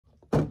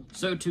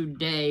So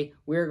today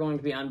we're going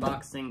to be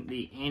unboxing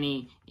the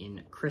Annie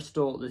in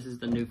Crystal. This is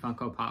the new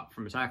Funko Pop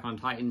from Attack on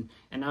Titan.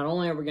 And not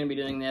only are we going to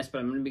be doing this, but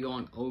I'm going to be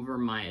going over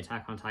my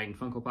Attack on Titan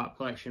Funko Pop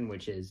collection,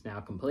 which is now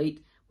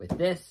complete with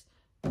this.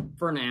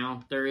 For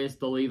now, there is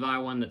the Levi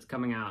one that's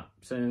coming out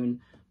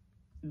soon.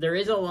 There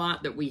is a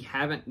lot that we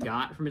haven't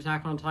got from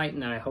Attack on Titan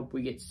that I hope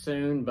we get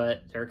soon,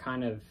 but they're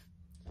kind of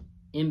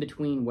in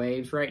between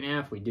waves right now.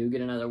 If we do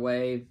get another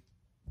wave,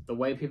 the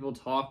way people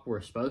talk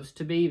we're supposed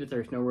to be, but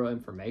there's no real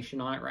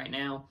information on it right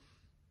now.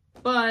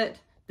 But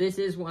this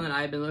is one that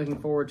I've been looking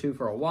forward to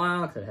for a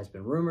while, because it has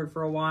been rumored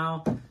for a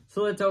while.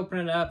 So let's open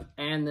it up,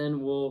 and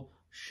then we'll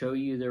show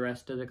you the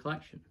rest of the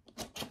collection.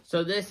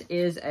 So this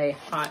is a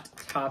Hot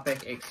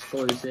Topic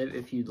exclusive.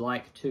 If you'd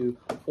like to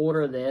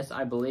order this,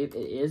 I believe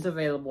it is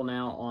available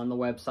now on the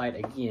website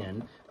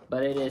again,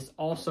 but it is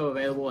also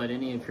available at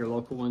any of your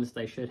local ones.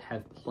 They should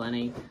have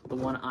plenty. The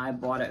one I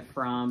bought it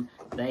from,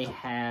 they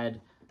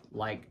had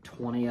like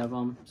 20 of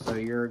them, so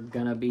you're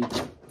gonna be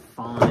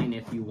fine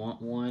if you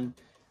want one.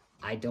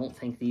 I don't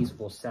think these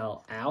will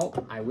sell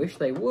out. I wish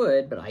they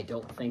would, but I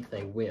don't think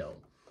they will.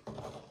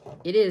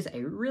 It is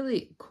a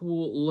really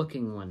cool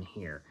looking one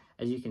here.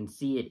 As you can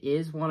see, it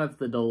is one of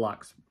the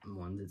deluxe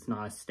ones. It's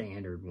not a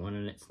standard one,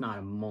 and it's not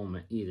a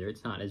moment either.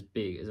 It's not as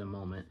big as a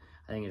moment.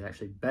 I think it's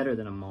actually better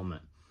than a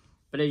moment.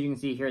 But as you can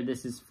see here,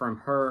 this is from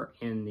her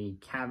in the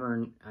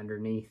cavern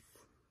underneath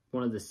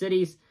one of the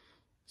cities.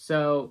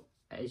 So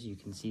as you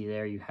can see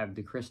there, you have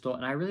the crystal,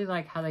 and I really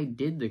like how they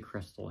did the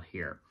crystal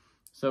here.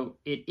 So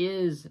it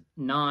is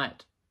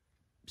not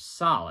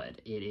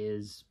solid. It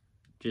is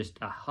just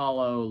a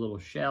hollow little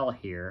shell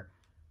here,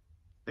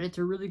 but it's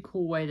a really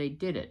cool way they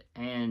did it.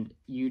 And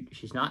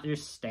she's not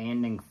just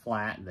standing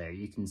flat there.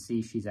 You can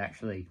see she's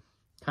actually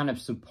kind of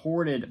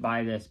supported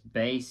by this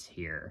base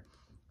here.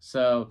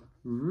 So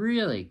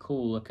really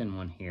cool looking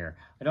one here.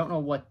 I don't know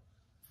what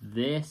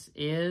this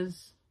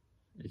is.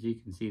 As you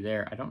can see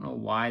there, I don't know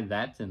why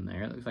that's in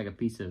there. It looks like a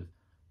piece of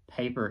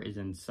paper is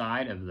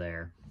inside of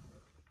there.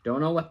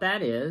 Don't know what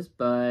that is,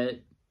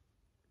 but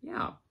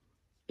yeah.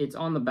 It's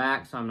on the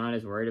back, so I'm not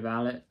as worried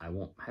about it. I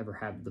won't ever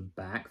have the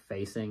back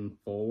facing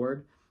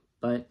forward.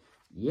 But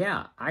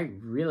yeah, I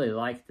really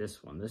like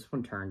this one. This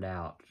one turned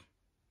out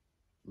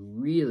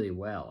really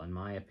well, in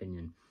my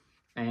opinion.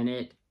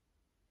 And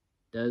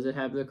does it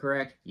have the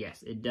correct?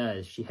 Yes, it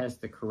does. She has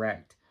the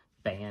correct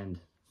band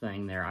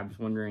thing there. I was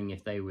wondering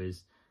if they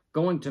was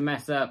going to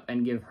mess up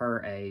and give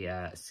her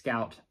a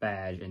scout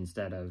badge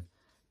instead of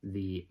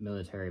the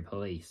military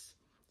police.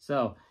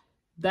 So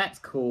that's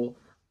cool.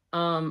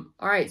 All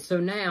right, so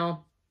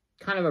now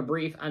kind of a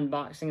brief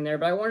unboxing there,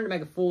 but I wanted to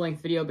make a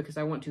full-length video because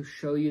I want to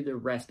show you the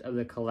rest of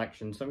the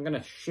collection. So I'm going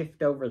to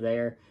shift over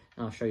there,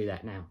 and I'll show you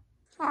that now.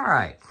 All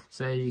right,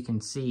 so as you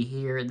can see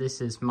here,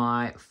 this is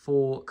my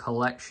full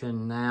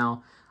collection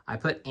now. I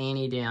put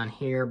Annie down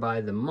here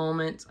by the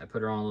moments. I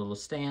put her on a little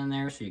stand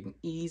there so you can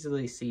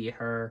easily see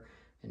her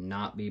and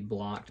not be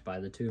blocked by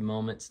the two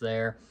moments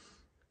there.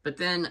 But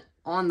then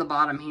on the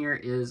bottom here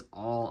is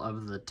all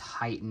of the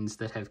Titans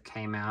that have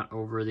came out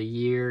over the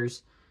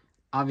years.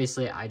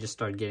 Obviously, I just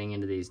started getting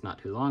into these not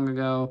too long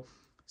ago.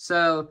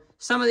 So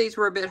some of these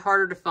were a bit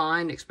harder to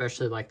find,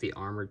 especially like the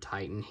Armored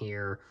Titan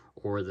here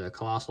or the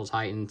Colossal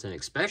Titans. And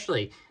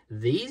especially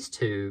these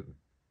two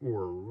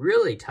were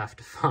really tough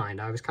to find.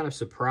 I was kind of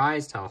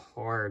surprised how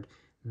hard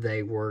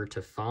they were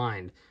to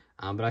find.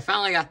 But I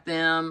finally got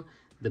them.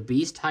 The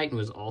Beast Titan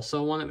was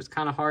also one that was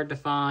kind of hard to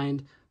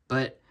find,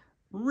 but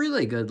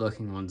really good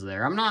looking ones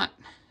there. I'm not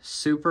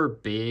super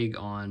big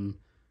on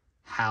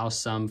how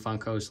some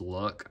Funkos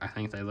look. I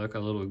think they look a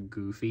little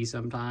goofy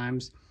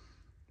sometimes,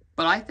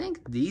 but I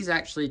think these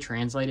actually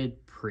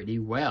translated pretty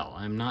well.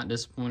 I'm not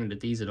disappointed at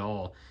these at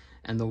all.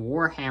 And the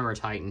Warhammer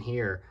Titan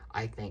here,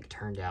 I think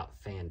turned out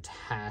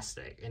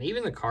fantastic. And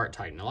even the Cart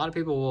Titan. A lot of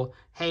people will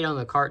hate on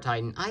the Cart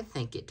Titan. I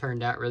think it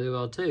turned out really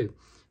well too.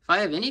 If I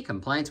have any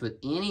complaints with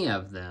any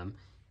of them,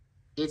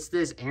 it's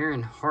this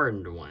Aaron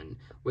hardened one,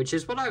 which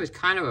is what I was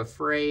kind of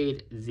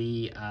afraid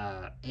the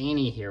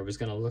Annie here was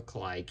going to look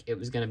like. It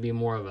was going to be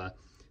more of a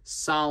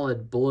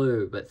solid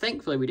blue, but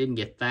thankfully we didn't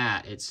get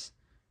that. It's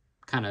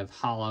kind of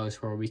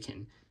hollows where we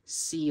can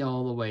see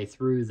all the way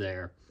through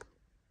there.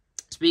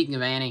 Speaking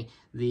of Annie,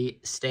 the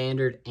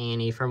standard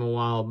Annie from a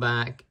while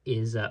back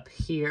is up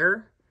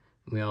here.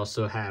 We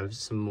also have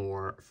some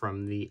more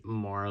from the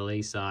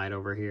Marley side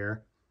over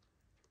here.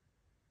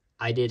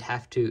 I did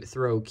have to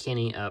throw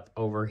Kenny up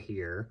over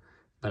here,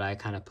 but I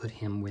kind of put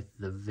him with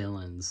the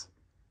villains,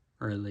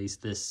 or at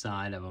least this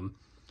side of them.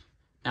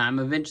 Now, I'm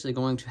eventually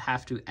going to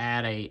have to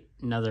add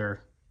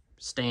another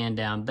stand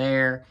down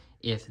there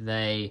if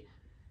they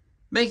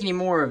make any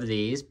more of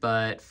these,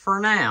 but for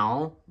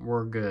now,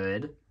 we're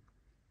good.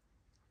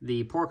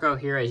 The Porco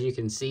here, as you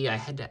can see, I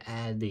had to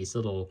add these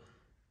little,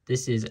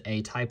 this is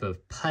a type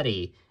of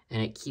putty, and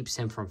it keeps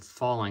him from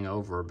falling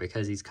over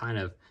because he's kind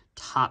of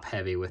top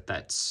heavy with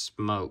that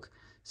smoke.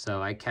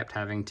 So I kept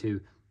having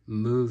to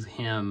move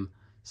him.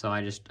 So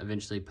I just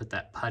eventually put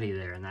that putty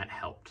there, and that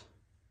helped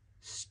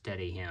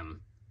steady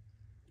him.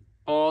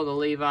 all the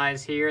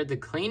Levi's here. The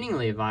cleaning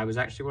Levi was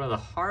actually one of the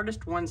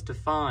hardest ones to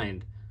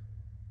find.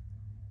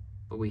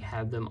 But we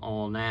have them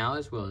all now,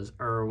 as well as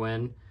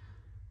Irwin.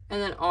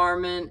 And then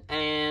Armin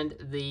and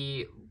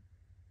the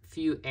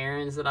few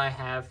errands that I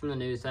have from the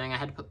new thing. I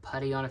had to put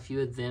putty on a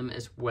few of them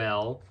as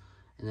well.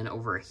 And then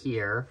over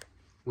here,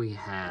 we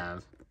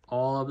have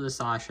all of the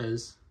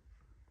Sashas.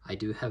 I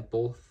do have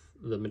both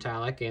the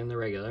metallic and the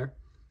regular.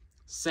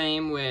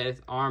 Same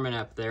with Armin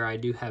up there. I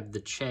do have the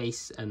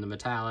Chase and the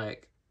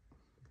metallic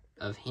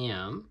of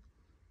him.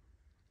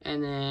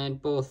 And then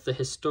both the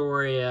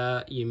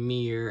Historia,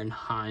 Ymir, and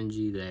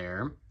Hanji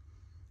there.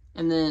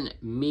 And then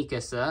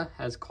Mikasa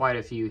has quite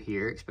a few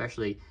here,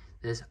 especially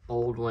this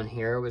old one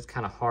here was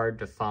kind of hard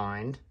to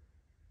find,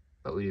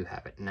 but we do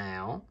have it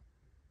now.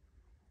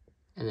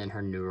 And then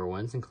her newer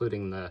ones,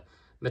 including the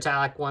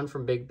metallic one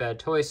from Big Bad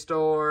Toy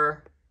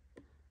Store.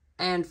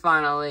 And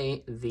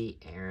finally, the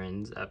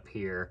errands up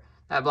here.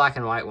 That black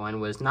and white one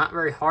was not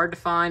very hard to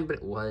find, but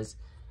it was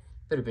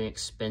a bit of an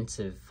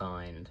expensive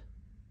find.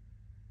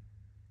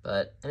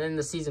 And then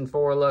the season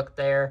 4 look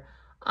there.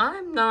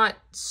 I'm not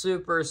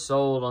super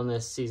sold on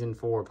this season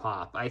 4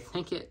 pop. I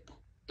think it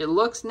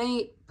looks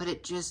neat, but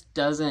it just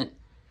doesn't,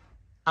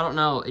 I don't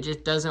know, it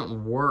just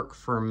doesn't work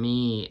for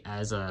me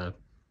as a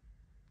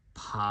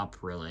pop,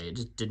 really. It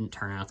just didn't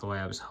turn out the way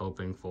I was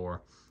hoping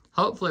for.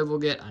 Hopefully we'll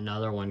get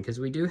another one, because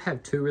we do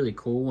have two really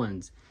cool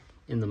ones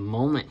in the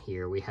moment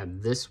here. We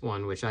have this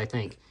one, which I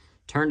think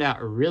turned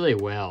out really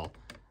well.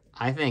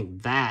 I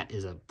think that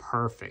is a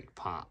perfect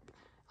pop.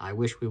 I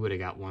wish we would have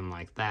got one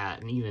like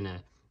that, and even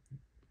a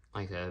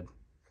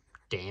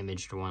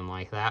damaged one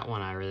like that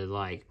one I really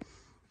like.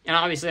 And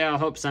obviously I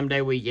hope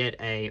someday we get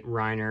a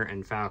Reiner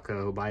and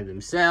Falco by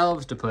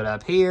themselves to put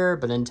up here,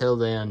 but until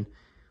then,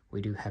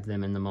 we do have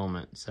them in the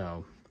moment,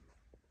 so.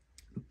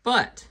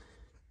 But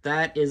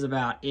that is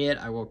about it.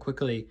 I will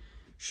quickly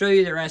show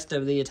you the rest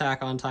of the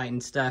Attack on Titan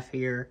stuff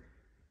here.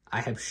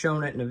 I have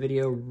shown it in a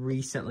video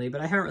recently,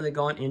 but I haven't really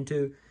gone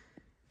into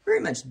very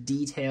much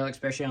detail,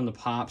 especially on the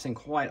pops, in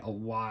quite a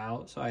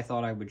while. So I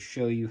thought I would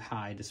show you how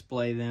I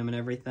display them and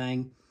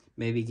everything.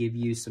 Maybe give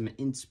you some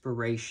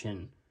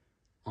inspiration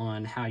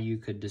on how you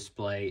could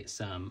display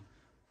some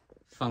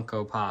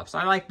Funko Pops.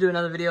 I'd like to do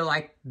another video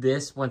like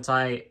this once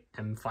I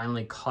am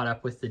finally caught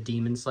up with the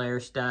Demon Slayer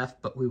stuff,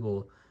 but we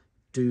will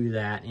do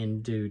that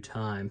in due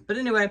time. But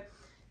anyway,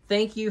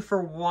 thank you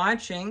for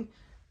watching.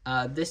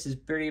 This is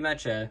pretty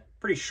much a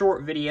pretty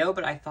short video,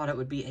 but I thought it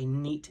would be a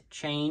neat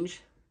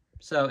change.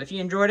 So if you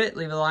enjoyed it,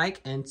 leave a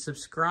like and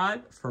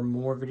subscribe for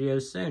more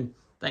videos soon.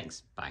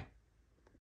 Thanks. Bye.